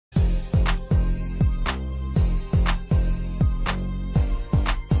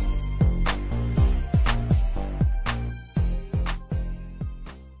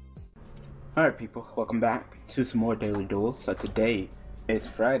Alright people, welcome back to some more Daily Duels. So today is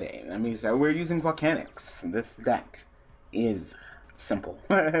Friday. That means that we're using Volcanics. This deck is simple.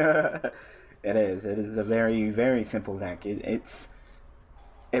 It is a very, very simple deck. It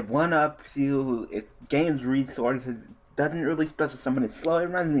one-ups you, it gains resources, doesn't really special summon, it's slow. It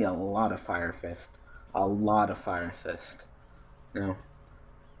reminds me a lot of Fire Fist. A lot of Fire Fist. You know.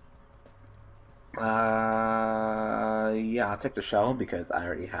 Yeah, I'll take the shell because I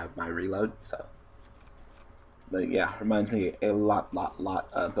already have my reload, so. But yeah, reminds me a lot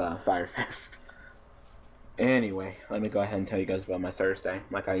of Fire Fist. Anyway, let me go ahead and tell you guys about my Thursday,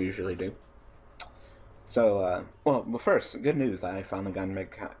 like I usually do. So, well, first, good news. I finally got in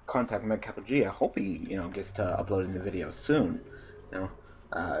contact with Capital G. I hope he, gets to uploading the videos soon.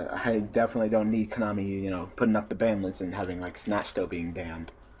 I definitely don't need Konami, putting up the ban list and having, like, Snatch still being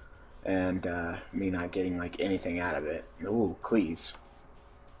banned. And, me not getting, like, anything out of it. Ooh, please.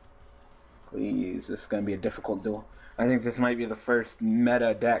 Please, this is going to be a difficult duel. I think this might be the first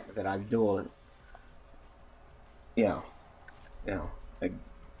meta deck that I've dueled.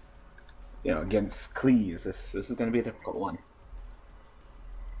 Against Qliphort. This is going to be a difficult one.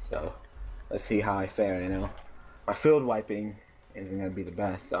 So, let's see how I fare, My field wiping isn't going to be the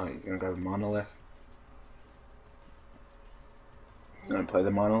best. Oh, he's going to grab a Monolith. I'm going to play the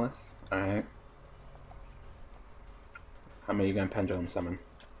Monolith. Alright. How many are you going to Pendulum summon?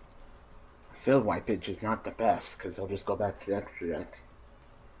 Field wipage is not the best because they'll just go back to the extra deck.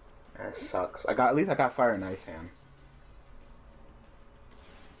 That sucks. At least I got Fire and Ice Hand.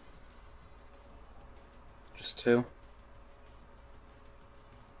 Just two.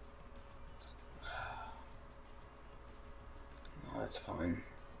 Oh, that's fine.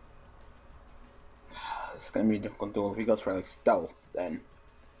 It's gonna be a difficult duel. If he goes for like stealth, then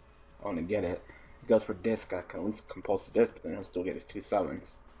I want to get it. If he goes for disc, I can at least compulse the disc, but then he'll still get his 2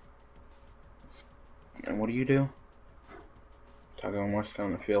 summons. And what do you do? Target one more skill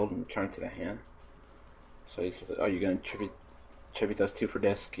on the field and return to the hand. So he's, oh, you're gonna tribute those 2 for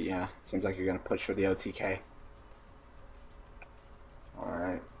disc? Yeah, seems like you're gonna push for the OTK.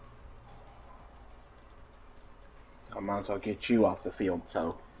 Alright. So I might as well get you off the field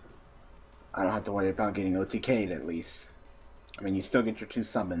so I don't have to worry about getting OTK'd at least. I mean, you still get your 2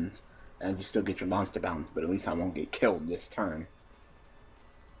 summons and you still get your monster bounce, but at least I won't get killed this turn.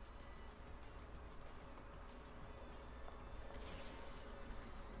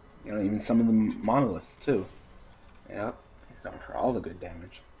 Even some of the monoliths too. Yep, he's going for all the good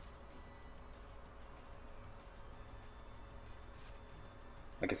damage.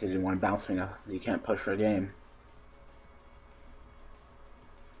 I guess he didn't want to bounce me enough. You can't push for a game.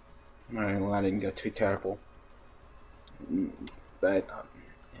 Alright, well, I didn't go too terrible, but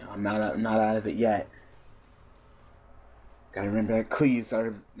I'm not out of it yet. Gotta remember that Qliphorts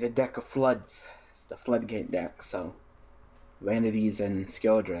are the deck of floods. It's the floodgate deck, so. Vanities and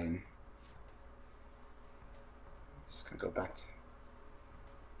skill drain. Just gonna go back to,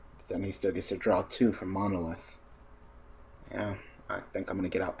 but then he still gets to draw 2 from Monolith. Yeah, I think I'm gonna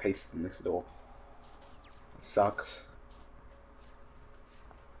get outpaced in this duel. It sucks.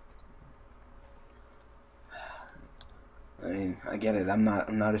 I mean, I get it. I'm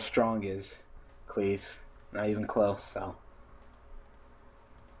not as strong as Qliphort. Not even close, so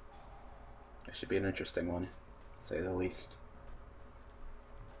it should be an interesting one, to say the least.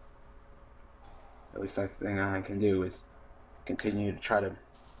 At least the thing I can do is continue to try to,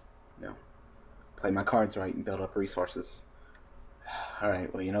 play my cards right and build up resources.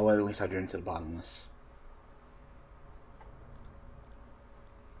 Alright, well, you know what? At least I drew into the bottomless.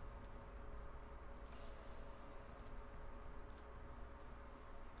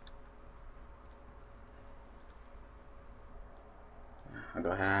 I'll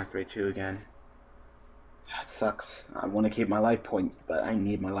go ahead and activate 2 again. That sucks. I want to keep my life points, but I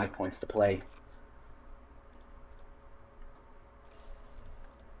need my life points to play.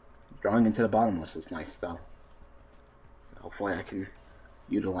 Drawing into the bottomless is nice, though. So hopefully I can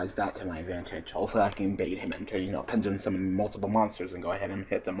utilize that to my advantage. Hopefully I can bait him into, Pendulum summon multiple monsters and go ahead and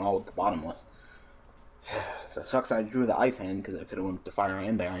hit them all with the bottomless. So it sucks I drew the Ice Hand because I could have went with the Fire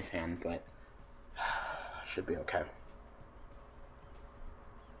and the Ice Hand, but should be okay.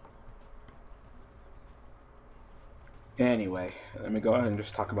 Anyway, let me go ahead and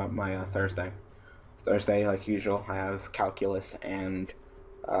just talk about my Thursday. Thursday, like usual, I have calculus and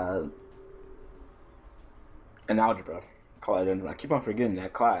algebra. I keep on forgetting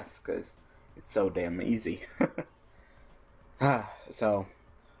that class because it's so damn easy. So,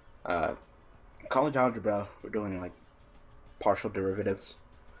 college algebra, we're doing like partial derivatives.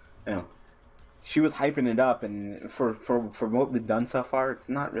 she was hyping it up, and for what we've done so far, it's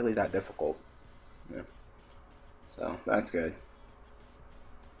not really that difficult. Yeah. So that's good.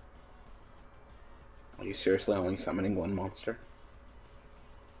 Are you seriously only summoning one monster?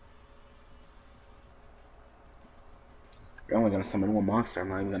 You're only gonna summon one monster. I'm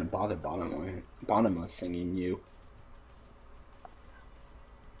not even gonna bother bottomless singing you.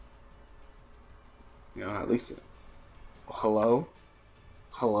 You know, at least. Hello?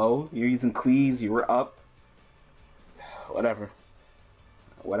 Hello? You're using Qliphort, you were up. Whatever.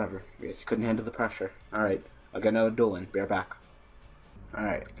 Whatever. I guess you couldn't handle the pressure. Alright, I'll get another dueling. Be right back.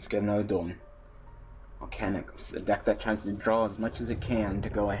 Alright, let's get another dueling. Volcanics, a deck that tries to draw as much as it can to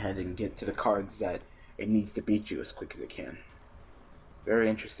go ahead and get to the cards that it needs to beat you as quick as it can. Very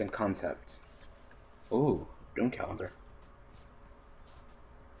interesting concept. Ooh, Doom Calendar.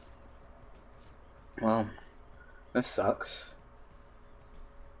 Well, this sucks.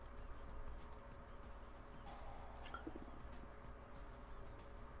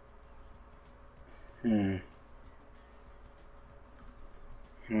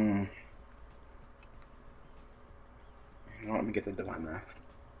 Let me get the Divine Wrath.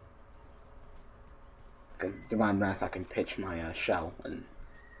 Because Divine Wrath, I can pitch my shell and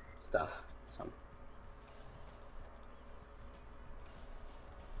stuff.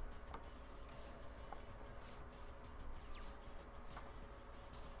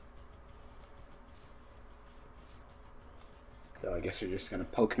 So I guess you're just gonna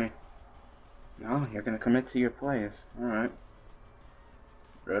poke me. No, you're gonna commit to your plays. Alright.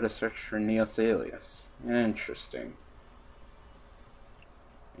 Wrote a search for Neocelius. Interesting.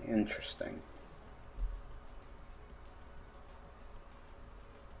 Interesting.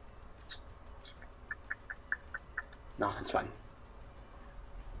 No, it's fine.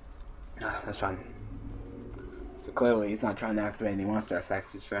 No, that's fine. So clearly he's not trying to activate any monster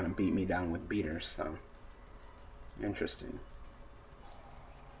effects, he's just gonna beat me down with beaters, so. Interesting.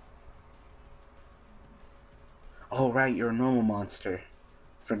 Oh right, you're a normal monster.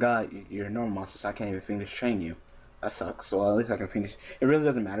 Forgot, you're a normal monster, so I can't even Fiendish Chain you. That sucks. Well, at least I can Fiendish. It really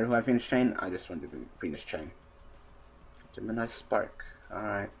doesn't matter who I Fiendish Chain, I just want to Fiendish Chain. Gemini Spark.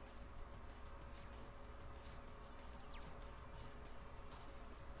 Alright.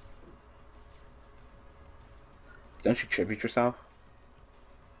 Don't you tribute yourself?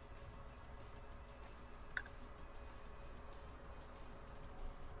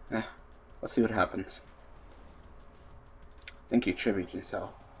 Let's see what happens. I think you tribute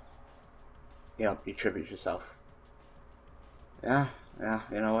yourself. Yep, you tribute yourself. Yeah,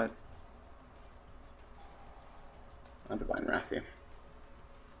 you know what? I'll Divine Wrath you.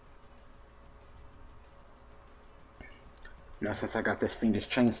 Now, since I got this Fiendish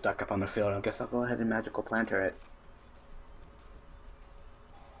Chain stuck up on the field, I guess I'll go ahead and Magical Planter it.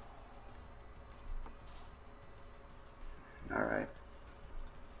 Alright.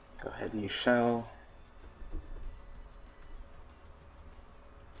 Go ahead and use Shell.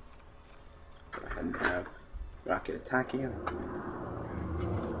 Go ahead and have Rocket attack you.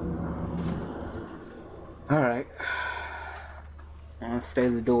 Alright. State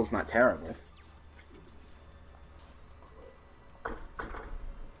of the Duel's not terrible.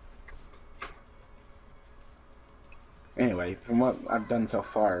 Anyway, from what I've done so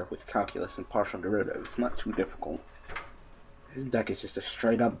far with calculus and partial derivatives, it's not too difficult. His deck is just a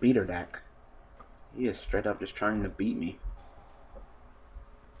straight up beater deck. He is straight up just trying to beat me.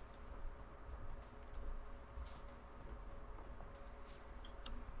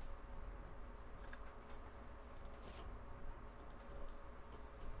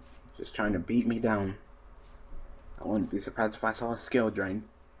 Just trying to beat me down. I wouldn't be surprised if I saw a skill drain.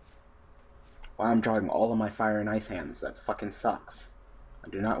 Why I'm drawing all of my fire and ice hands. That fucking sucks. I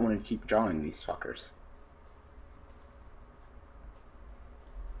do not want to keep drawing these fuckers.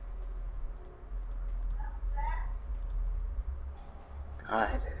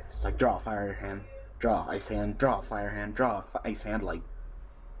 God, it's like draw fire hand, draw ice hand, draw fire hand, draw ice hand. Like,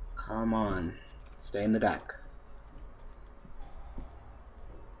 come on, stay in the deck.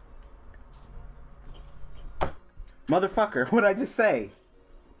 Motherfucker, what'd I just say?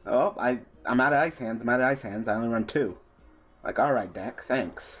 Oh, I'm out of ice hands. I'm out of ice hands. I only run 2. Like, alright, deck,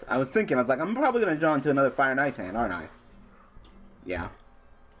 thanks. I was thinking, I was like, I'm probably gonna draw into another fire and ice hand, aren't I? Yeah.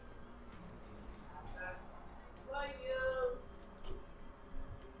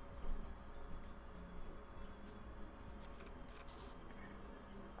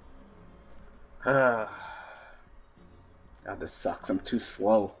 God, this sucks. I'm too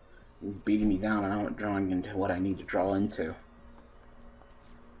slow. He's beating me down and I'm not drawing into what I need to draw into.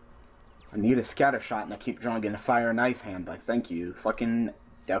 I need a scatter shot and I keep drawing in a fire and ice hand. Like, thank you, fucking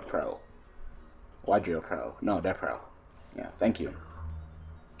Dev Pro. Wadrio Pro. No, they're Pro. Yeah, thank you.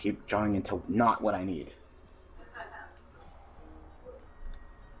 Keep drawing into not what I need.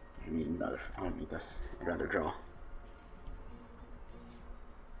 I need another. I don't need this. I'd rather draw.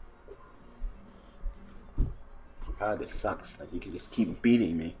 God, this sucks that you can just keep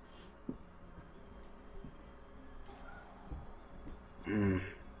beating me.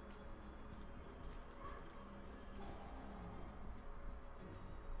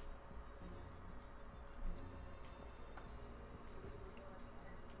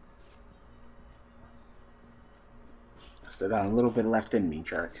 Still got a little bit left in me,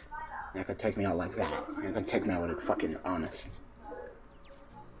 jerk. You're not gonna take me out like that. You're gonna take me out with it fucking honest.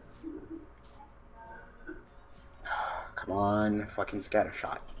 Come on, fucking scatter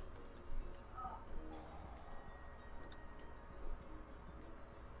shot.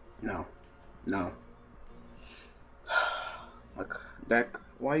 No. No. Look, deck,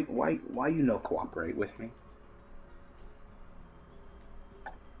 why you no cooperate with me?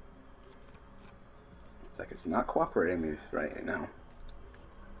 It's like it's not cooperating with me right now.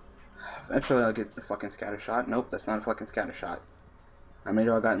 Eventually I'll get the fucking scatter shot. Nope, that's not a fucking scatter shot. How many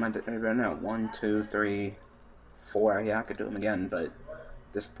do I got in my deck right now? 1, 2, 3, 4. Yeah, I could do them again, but at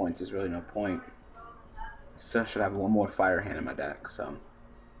this point there's really no point. Still should have one more fire hand in my deck, so.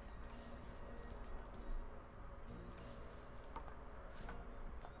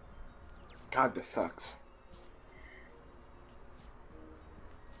 God, this sucks.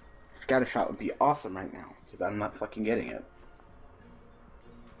 Scatter shot would be awesome right now. Too bad I'm not fucking getting it.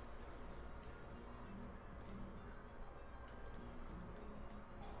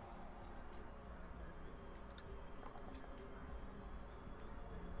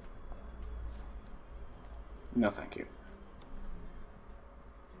 No, thank you.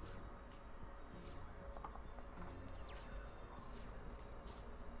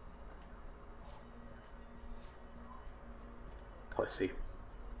 Pussy.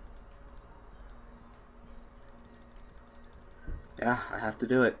 Yeah, I have to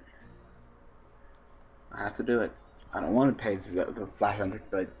do it. I have to do it. I don't want to pay the 500,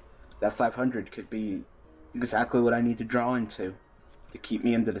 but that 500 could be exactly what I need to draw into to keep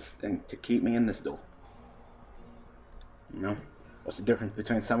me into this and to keep me in this duel. You know, what's the difference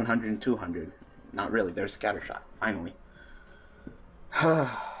between 700 and 200? Not really. There's scatter shot. Finally. Flip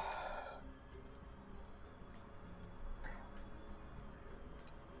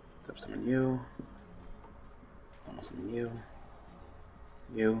summon you. Almost summon you.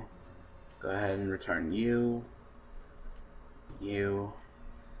 You. Go ahead and return you. You.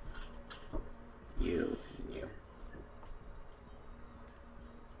 You. You.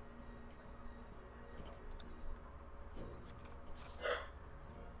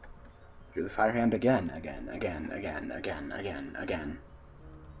 Do the fire hand again.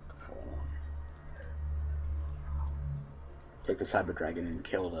 Take the Cyber Dragon and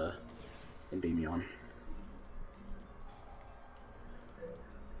kill the Endymion.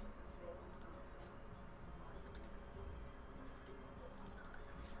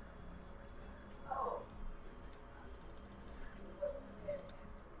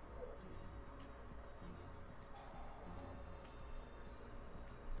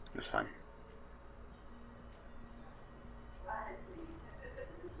 It's fine.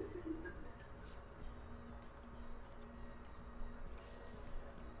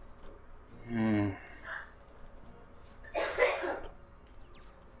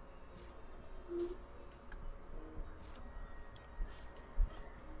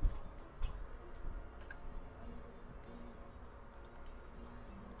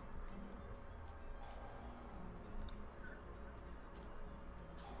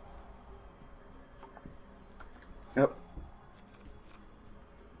 Yep.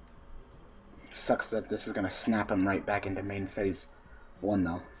 Sucks that this is gonna snap him right back into main phase 1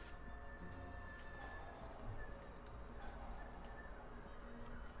 though.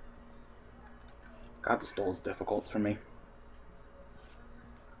 God, this duel is difficult for me.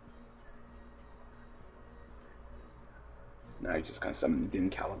 Now he's just gonna summon the Doom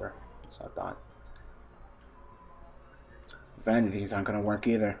Caliber, so I thought. Vanities aren't gonna work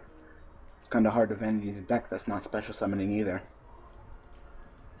either. It's kinda hard to Vanities a deck that's not special summoning either.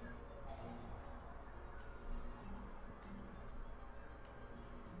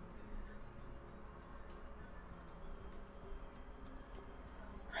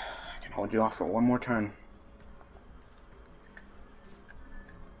 I can hold you off for one more turn.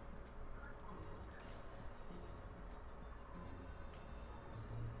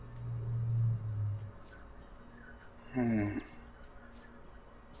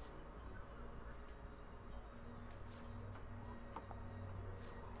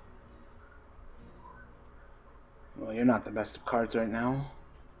 Well, you're not the best of cards right now.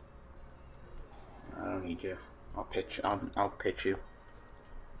 I don't need you. I'll pitch you.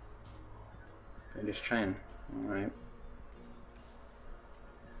 And just train. Alright.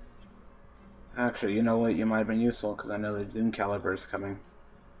 Actually, you know what? You might have been useful because I know the Doom Caliber is coming.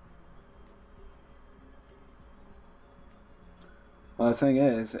 Well, the thing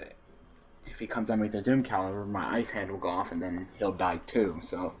is, if he comes at me with the Doom Caliber, my ice hand will go off and then he'll die too,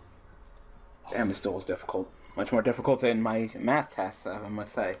 so... Damn, this duel is difficult. Much more difficult than my math tests, I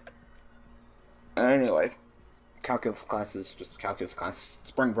must say. Anyway, calculus class is just calculus class.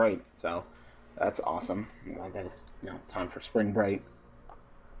 Spring break, so that's awesome. I'm glad that it's, you know, time for spring break.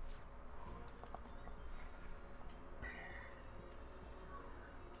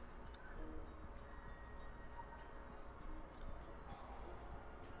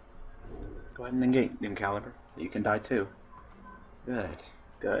 Go ahead and negate Doom Caliber. You can die too. Good,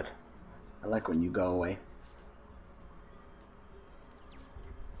 good. I like when you go away.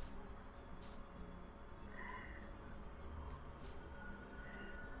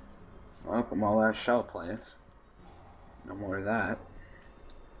 Welcome all that shell plays. No more of that.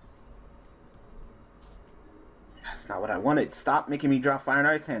 That's not what I wanted. Stop making me draw Fire and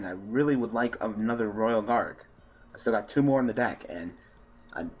Ice Hand. I really would like another Royal Guard. I still got 2 more in the deck, and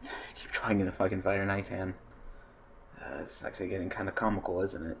I keep trying to fucking Fire and Ice Hand. It's actually getting kind of comical,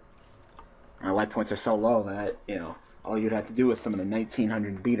 isn't it? My life points are so low that, you know, all you'd have to do is summon a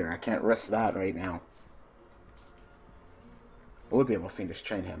 1900 beater. I can't risk that right now. I would be able to Fiendish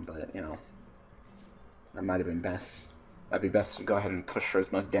Chain him, but, you know, that might have been best. That'd be best to go ahead and push for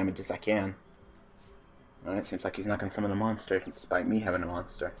as much damage as I can. Alright, seems like he's not going to summon a monster, despite me having a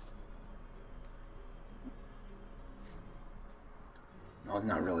monster. No, it's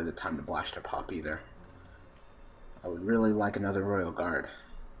not really the time to Blaster Pop either. I would really like another Royal Guard.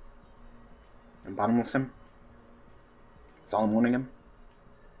 And bottomless him? That's all I'm warning him?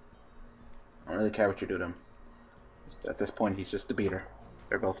 I don't really care what you do to him. At this point, he's just a beater.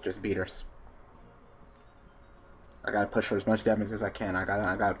 They're both just beaters. I gotta push for as much damage as I can. I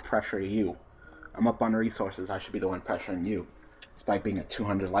gotta pressure you. I'm up on resources. I should be the one pressuring you, despite being at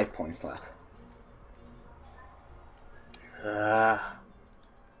 200 life points left. That's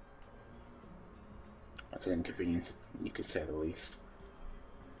an inconvenience, you could say the least.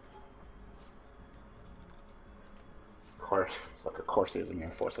 Of course, it's like, of course he has a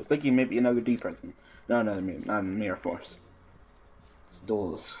Mirror Force. I was thinking maybe another D person. No, not a Mirror Force. This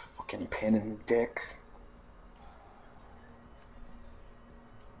duel is fucking a pain in the dick.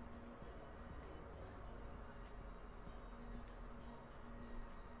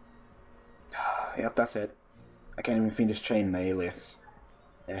 Yep, that's it. I can't even Fiendish Chain the alias.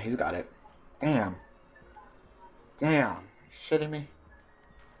 Yeah, he's got it. Damn. Damn. Shitting me?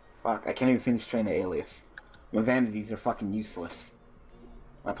 Fuck, I can't even Fiendish Chain the alias. My vanities are fucking useless.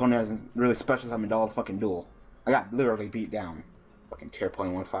 My opponent hasn't really special summoned all the fucking duel. I got literally beat down. Fucking tier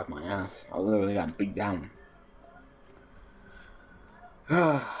 0.15 my ass. I literally got beat down.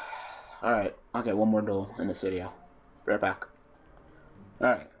 Alright, I'll get one more duel in this video. Be right back.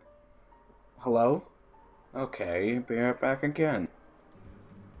 Alright. Hello? Okay, be right back again.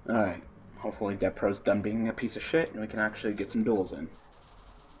 Alright. Hopefully DevPro's done being a piece of shit and we can actually get some duels in.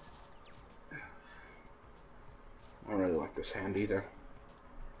 I don't really like this hand either.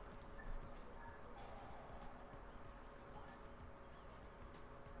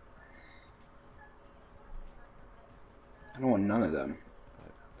 I don't want none of them.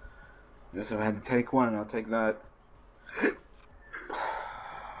 I guess if I had to take one, I'll take that.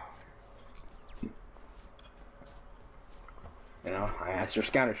 You know, I asked for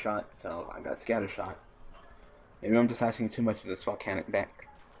Scatter Shot, so I got Scatter Shot. Maybe I'm just asking too much of this Volcanic deck.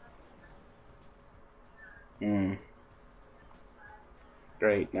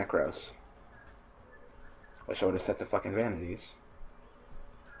 Great, Necros. Wish I would have set the fucking vanities.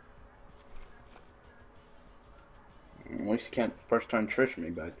 At least he can't first turn Trish me,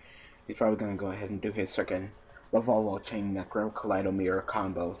 but he's probably gonna go ahead and do his second Revolvo Chain Necro Kaleido Mirror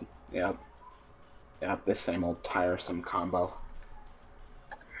combo. Yep. Yep, this same old tiresome combo.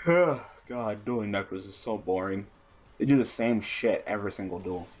 God, dueling Necros is so boring. They do the same shit every single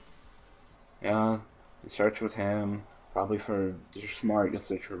duel. Yeah, you search with him. Probably for, if you're smart, you'll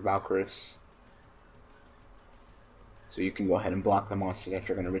search for Valkyries. So you can go ahead and block the monster that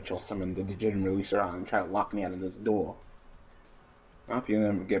you're going to ritual summon the Digital Releaser on and try to lock me out of this duel. Well, you're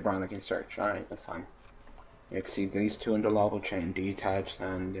going to get Bronic in search. Alright, that's fine. You exceed these two into Lava Chain, detach,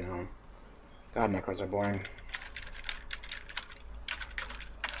 and, you know. God, Necros are boring.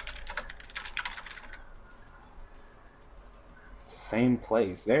 same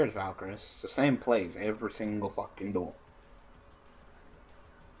plays. There's Valkyris. It's the same plays every single fucking duel.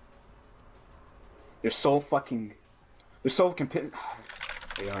 They're so fucking...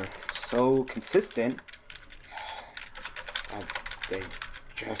 They are so consistent that they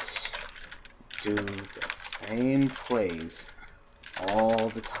just do the same plays all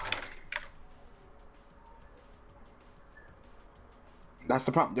the time. That's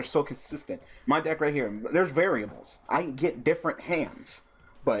the problem. They're so consistent. My deck right here, there's variables. I get different hands.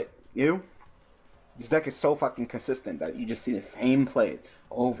 But this deck is so fucking consistent that you just see the same plays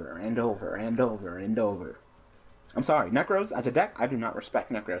over and over and over and over. I'm sorry, Necros, as a deck, I do not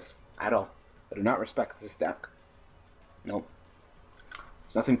respect Necros at all. I do not respect this deck. Nope.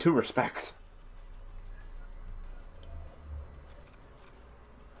 There's nothing to respect.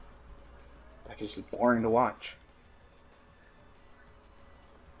 Deck is just boring to watch.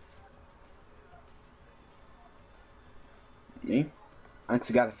 Me? I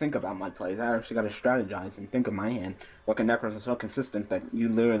actually got to think about my plays. I actually got to strategize and think of my hand. Look, at Necros is so consistent that you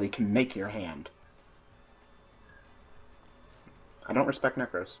literally can make your hand. I don't respect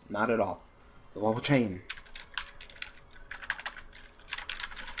Necros. Not at all. The whole chain.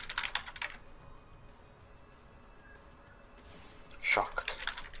 Shocked.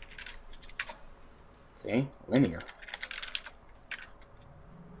 See? Linear.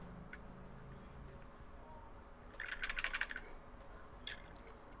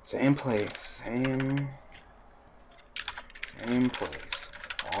 Same place. Same place.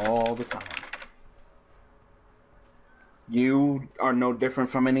 All the time. You are no different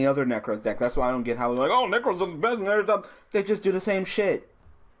from any other Necros deck. That's why I don't get how they're like, oh, Necros are the best and everything. They just do the same shit.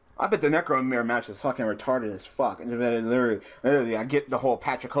 I bet the Necro mirror match is fucking retarded as fuck. And literally, I get the whole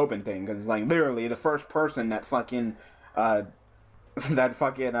Patrick Hoban thing. Because, like, literally, the first person that fucking,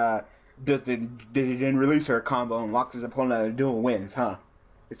 just didn't release her combo and locks his opponent out of the duel wins, huh?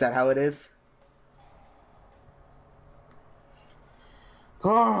 Is that how it is?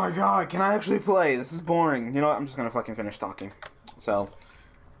 Oh my god, can I actually play? This is boring. You know what? I'm just gonna fucking finish talking. So,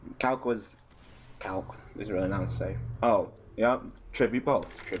 Calc. There's really nothing to say. Oh, yep. Tribute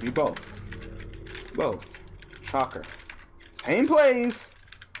both. Tribute both. Both. Shocker. Same plays.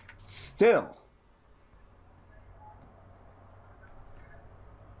 Still.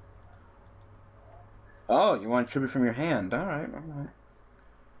 Oh, you want a tribute from your hand. Alright, alright.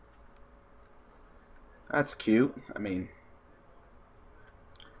 That's cute. I mean...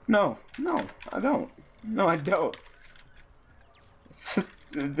 No, I don't. No, I don't.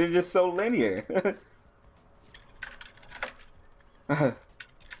 They're just so linear. I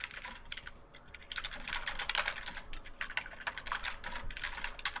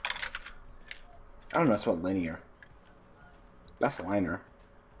don't know, that's what linear. That's liner.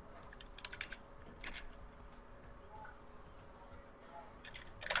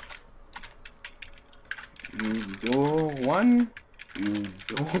 You duel one, you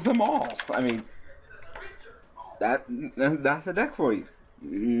duel them all. I mean, that's a deck for you.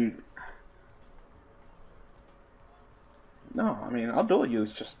 No, I mean, I'll duel you.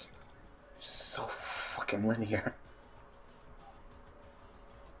 It's just so fucking linear.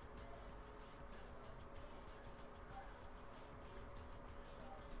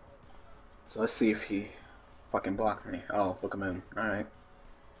 So let's see if he fucking blocks me. Oh, look him in. Alright.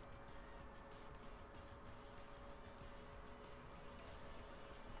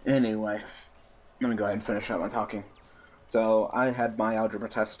 Anyway, let me go ahead and finish up my talking. So, I had my algebra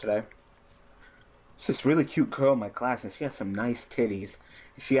test today. It's this really cute girl in my class, and she has some nice titties.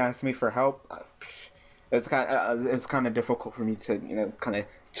 She asked me for help. It's kind of difficult for me to, kind of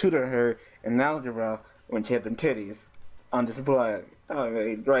tutor her in algebra when she had them titties on display. Oh,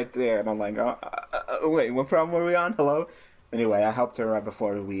 right there, and I'm like, wait, what problem were we on? Hello? Anyway, I helped her right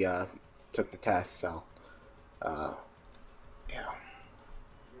before we took the test, so, yeah.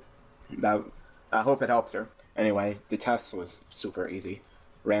 I hope it helped her. Anyway, the test was super easy.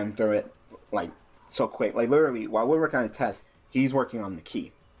 Ran through it, like, so quick. Like, literally, while we're working on the test, he's working on the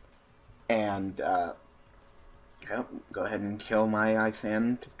key. And, yep, go ahead and kill my ice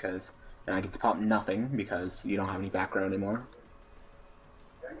hand, and I get to pop nothing, because you don't have any background anymore.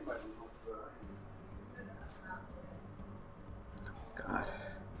 God.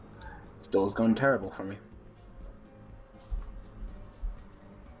 This duel's going terrible for me.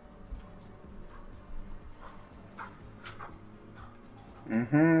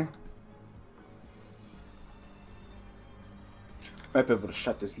 Might be able to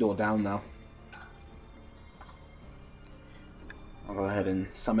shut this duel down, though. I'll go ahead and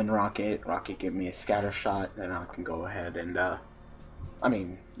summon Rocket. Rocket give me a scatter shot, then I can go ahead and, I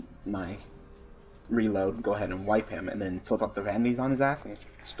mean, my reload, go ahead and wipe him, and then flip up the vanities on his ass, and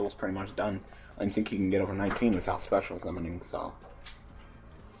his duel's pretty much done. I think he can get over 19 without special summoning, so...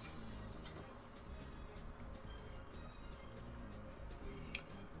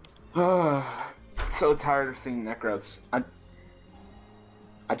 So tired of seeing Necros. I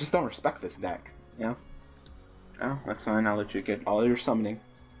just don't respect this deck, you know? Oh, that's fine, I'll let you get all your summoning.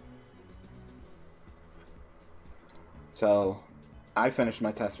 So, I finished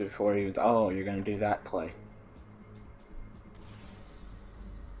my test before he was, oh, you're gonna do that play.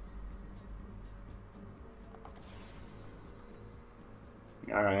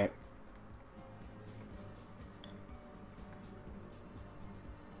 Alright.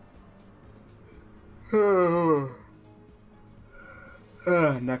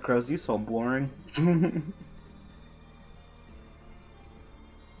 Necros, you so boring.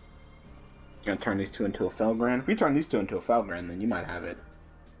 Gonna turn these two into a Felgrand. If you turn these two into a Felgrand, then you might have it.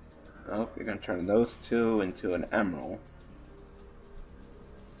 Oh, you're gonna turn those two into an Emerald.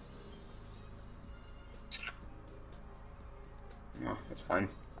 No, that's fine.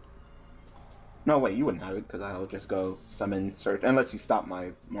 No, wait, you wouldn't have it, because I'll just go summon, search, unless you stop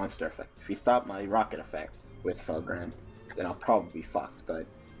my monster effect. If you stop my rocket effect with Felgrand, then I'll probably be fucked, but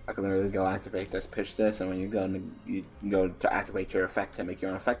I can literally go activate this, pitch this, and when you go to activate your effect to make you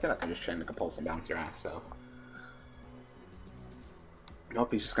unaffected, I can just chain the compulse and bounce your ass, so...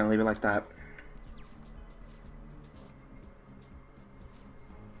 Nope, he's just gonna leave it like that.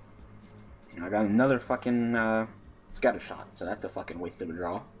 I got another fucking, scatter shot, so that's a fucking waste of a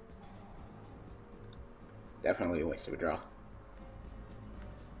draw. Definitely a waste of a draw.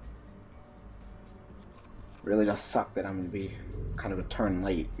 Really does suck that I'm gonna be kind of a turn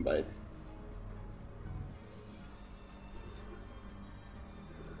late, but...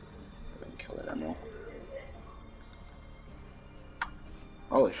 kill that Emerald.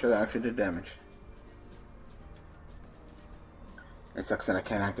 Holy shit, I actually did damage. It sucks that I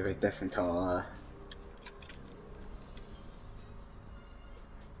can't activate this until,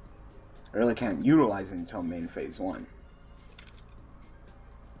 I really can't utilize it until main phase 1.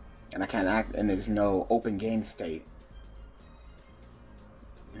 And I can't act, and there's no open game state.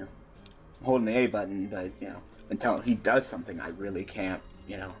 You know, I'm holding the A button, but, you know, until he does something, I really can't,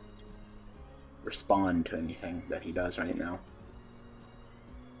 you know, respond to anything that he does right now.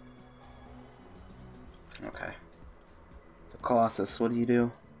 Okay. So, Colossus, what do you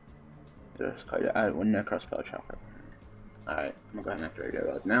do? Just call you add one Necro spell chopper. Alright, I'm gonna go ahead and activate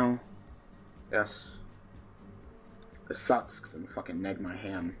it now. Yes. It sucks because I'm fucking negged my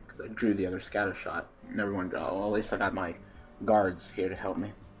hand because I drew the other scatter shot. Never want to draw. Well, at least I got my guards here to help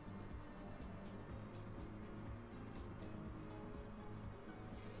me.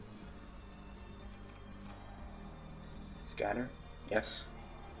 Scatter. Yes.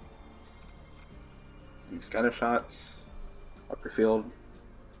 And scatter shots. Up the field.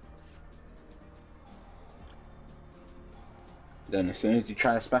 Then as soon as you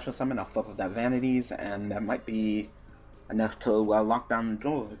try to special summon, I'll flip up that Vanities, and that might be enough to lock down the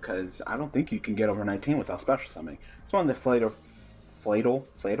duel, because I don't think you can get over 19 without special summoning. It's one of the fatal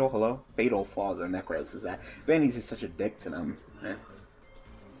flaws of Necros is that Vanities is such a dick to them.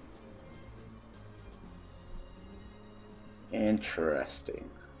 Interesting.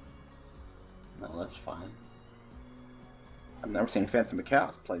 No, that's fine. I've never seen Phantom of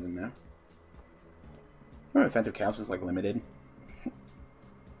Chaos played in there. Remember Phantom of Chaos was like limited?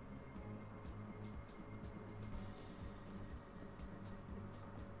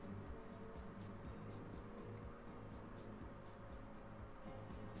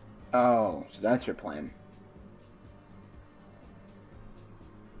 Oh, so that's your plan.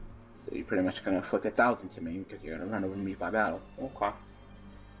 So you're pretty much gonna inflict 1,000 to me because you're gonna run over me by battle. Okay.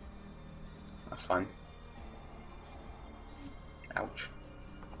 That's fun. Ouch.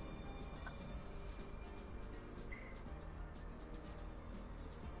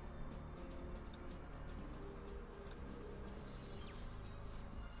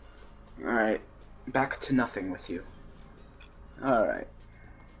 Alright. Back to nothing with you. Alright.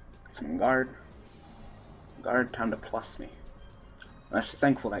 Some guard. Guard, time to plus me. I'm actually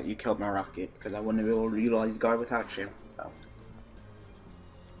thankful that you killed my rocket, because I wouldn't be able to utilize guard without you. So.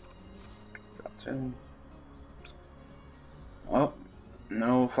 Drop 2. Oh,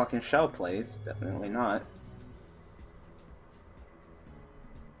 no fucking shell plays. Definitely not.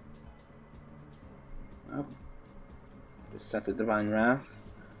 Oh. Just set the Divine Wrath,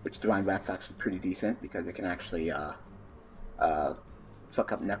 which Divine Wrath's actually pretty decent, because it can actually,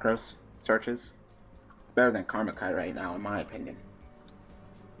 fuck up Necros searches. It's better than Karma Kite right now, in my opinion.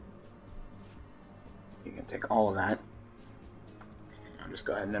 You can take all of that. I'll just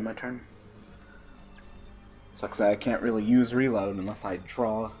go ahead and end my turn. Sucks that I can't really use reload unless I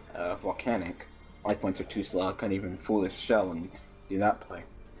draw a Volcanic. Life points are too slow, I couldn't even Foolish Shell and do that play.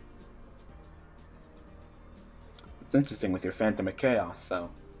 It's interesting with your Phantom of Chaos,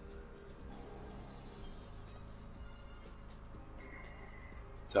 so...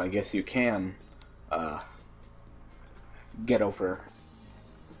 So I guess you can, get over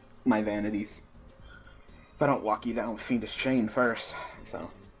my vanities. If I don't walk you down with Fiendish Chain first, so...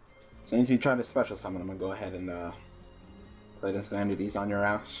 As soon as you try to special summon, I'm gonna go ahead and, play those vanities on your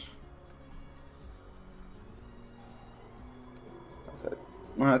ass. That's it.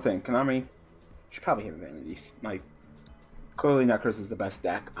 Well, I think Konami should probably hit vanities. Like, clearly Necros is the best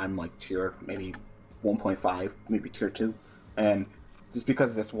deck. I'm like tier maybe 1.5, maybe tier 2. And just because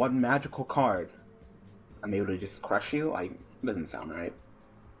of this one magical card, I'm able to just crush you? Like, it doesn't sound right.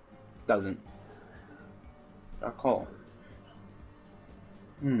 Doesn't. Dark Hole.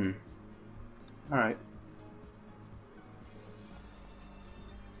 Alright.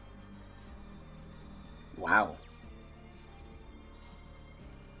 Wow.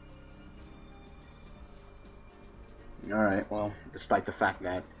 Alright, well, despite the fact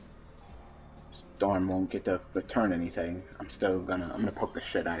that Storm won't get to return anything, I'm gonna poke the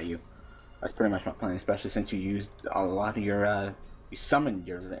shit out of you. That's pretty much my plan, especially since you used a lot of your, you summoned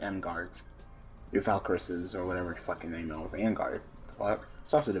your Vanguards. Your Valkyries, or whatever fucking name of Vanguard. What?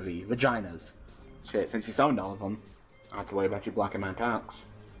 Starts with a V. Vaginas. Shit, since you summoned all of them, I don't have to worry about you blocking my attacks.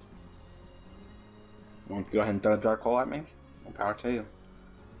 You want to go ahead and throw a Dark Hole at me? More power to you.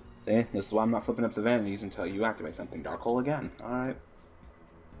 See? This is why I'm not flipping up the vanities until you activate something. Dark Hole again. Alright.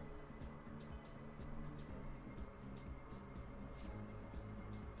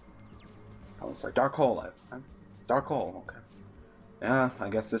 Oh, it's like Dark Hole. Dark Hole, okay. Yeah, I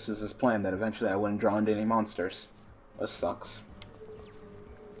guess this is his plan, that eventually I wouldn't draw into any monsters. This sucks.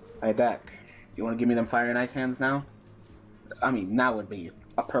 Hey, deck. You want to give me them Fire and Ice hands now? I mean, now would be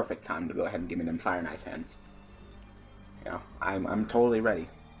a perfect time to go ahead and give me them Fire and Ice hands. You know, I'm totally ready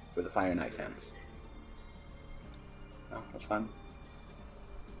for the Fire and Ice hands. No, that's fine.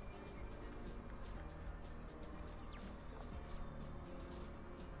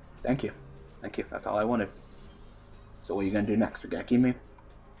 Thank you. Thank you. That's all I wanted. So what are you gonna do next? Regeki me?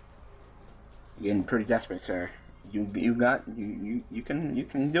 You're getting pretty desperate, sir. You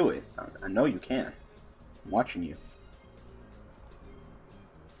can do it. I know you can. I'm watching you.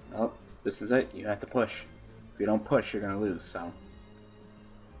 Oh, this is it. You have to push. If you don't push, you're gonna lose.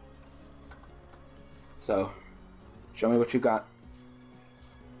 So, show me what you got.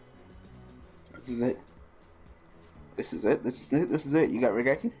 This is it. This is it. This is it. This is it. You got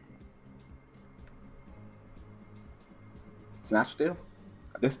Regeki? Snatch Steel?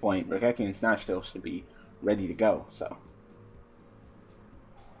 At this point, Regeki and Snatch Steel should be ready to go, so.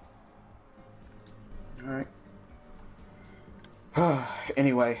 Alright.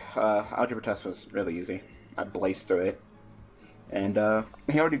 Anyway, Algebra Test was really easy. I blazed through it. And,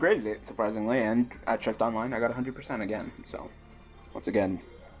 he already graded it, surprisingly, and I checked online, I got 100% again, so. Once again,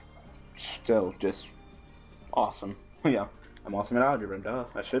 still just awesome. Yeah, I'm awesome at algebra, duh.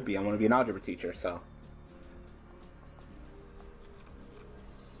 I should be. I want to be an algebra teacher, so.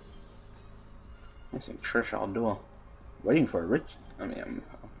 I think Trish, I'll duel. Waiting for a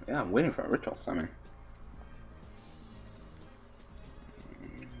I'm waiting for a ritual summon.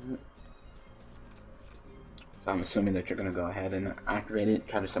 So I'm assuming that you're gonna go ahead and activate it,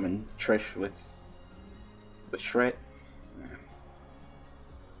 try to summon Trish with Shred.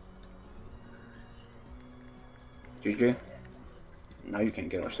 GG. No, you can't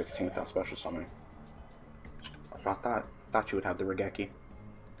get her 16 without special summoning. I thought you would have the Regeki.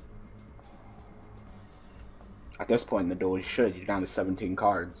 At this point in the duel, you should. You're down to 17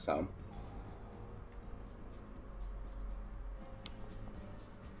 cards, so.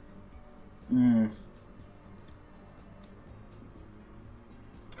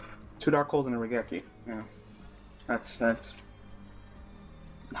 Two Dark Holes and a Regeki. Yeah. That's no,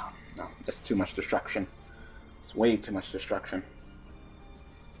 that's too much destruction. It's way too much destruction.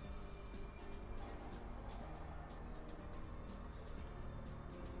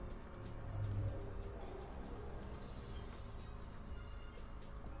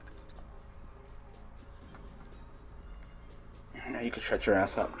 Now you can shut your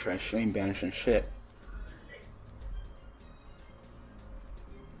ass up, Trish. You ain't banishing shit.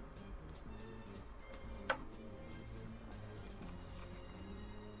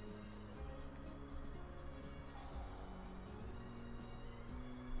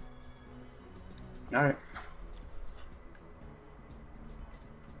 Alright.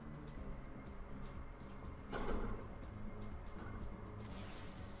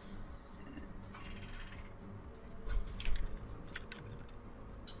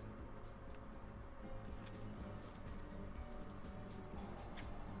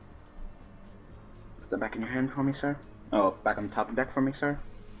 that back in your hand for me, sir? Oh, back on the top of the deck for me, sir?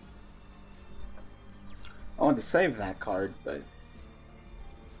 I wanted to save that card, but...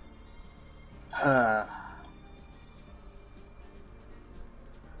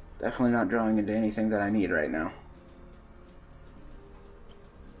 definitely not drawing into anything that I need right now.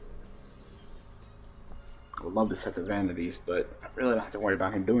 I would love to set the vanities, but I really don't have to worry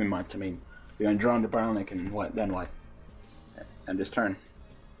about him doing much. I mean, you're gonna draw into Brownic and what? Then what? End his turn.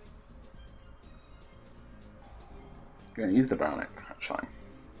 You're gonna use the Brownic. That's fine.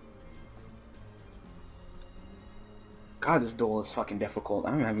 God, this duel is fucking difficult.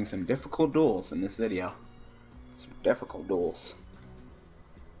 I'm having some difficult duels in this video. Some difficult duels.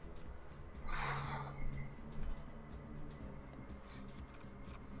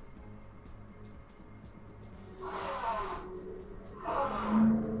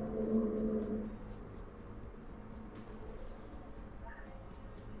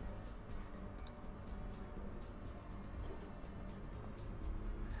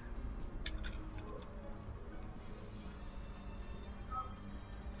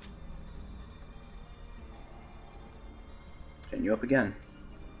 And you up again.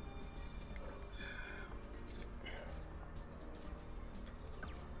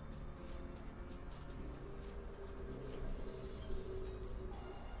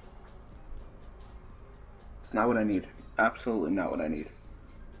 It's not what I need. Absolutely not what I need.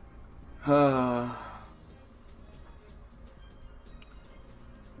 Well,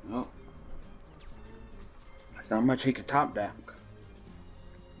 there's not much he could top deck.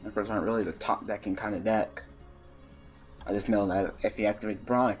 Necros aren't really the top decking kind of deck. I just know that if he activates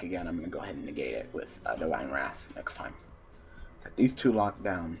Bronic again, I'm going to go ahead and negate it with Divine Wrath next time. Got these two locked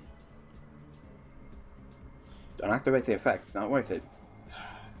down. Don't activate the effect. It's not worth it.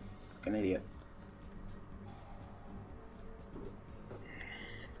 An idiot.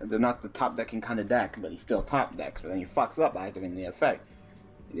 So they're not the top decking kind of deck, but he still top decks. But then he fucks up by activating the effect.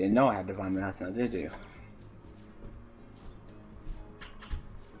 You didn't know I had Divine Wrath now, did you?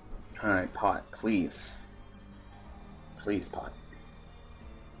 Alright, Pot, please. Please, Pot.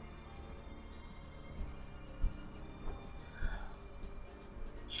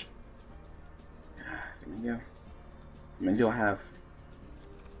 There we go. How many do I have?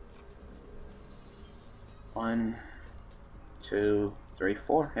 1, 2, 3,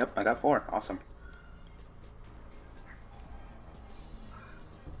 4. Yep, I got 4. Awesome.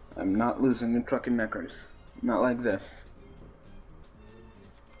 I'm not losing in trucking Necros. Not like this.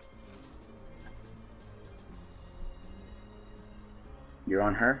 You're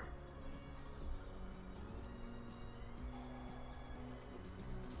on her?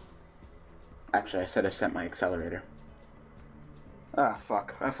 Actually, I said I sent my accelerator. Ah,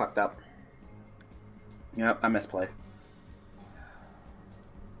 fuck. I fucked up. Yep, I misplayed.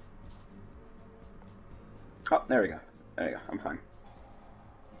 Oh, there we go. There we go. I'm fine.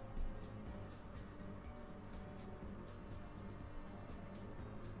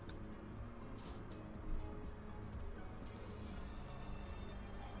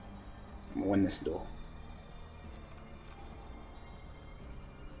 I'm gonna win this duel.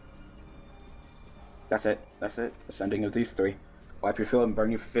 That's it. That's it. Ascending of these 3. Wipe your field and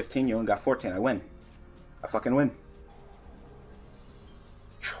burn you for 15. You only got 14. I win. I fucking win.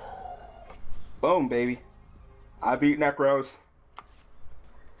 Boom, baby. I beat Necros.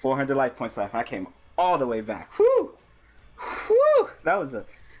 400 life points left. I came all the way back. Whew. Whew. That was a...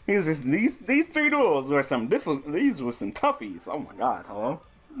 These 3 duels were some difficult... These were some toughies. Oh my god. Hello?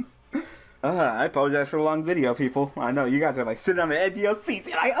 I apologize for the long video, people. I know you guys are like sitting on the edge of your seats.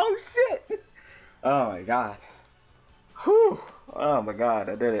 You're like, oh shit! Oh my god. Whew. Oh my god,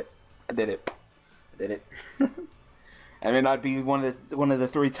 I did it. I did it. I did it. I may not be one of the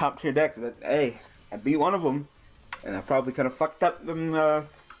 3 top tier decks, but hey, I beat one of them, and I probably could have fucked up them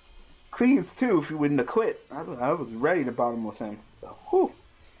cleans too if he wouldn't have quit. I was ready to bottomless him. So, whew.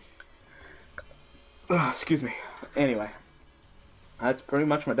 Excuse me. Anyway. That's pretty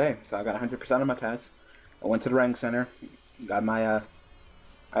much my day. So I got 100% of my tasks. I went to the rank center, got my,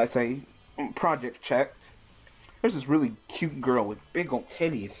 I'd say, project checked. There's this really cute girl with big old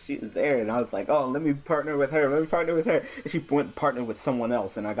titties. She was there, and I was like, oh, let me partner with her. Let me partner with her. And she went and partnered with someone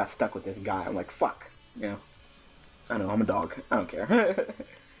else, and I got stuck with this guy. I'm like, fuck. You know, I know, I'm a dog. I don't care.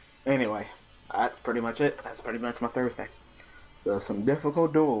 Anyway, that's pretty much it. That's pretty much my Thursday. So some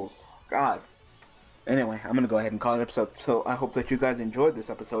difficult duels. God. Anyway, I'm going to go ahead and call it an episode. So I hope that you guys enjoyed this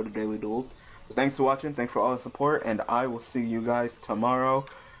episode of Daily Duels. So thanks for watching. Thanks for all the support. And I will see you guys tomorrow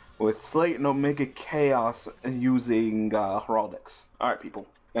with Slate and Omega Chaos using Heraldics. Alright, people.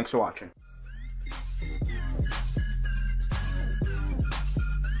 Thanks for watching.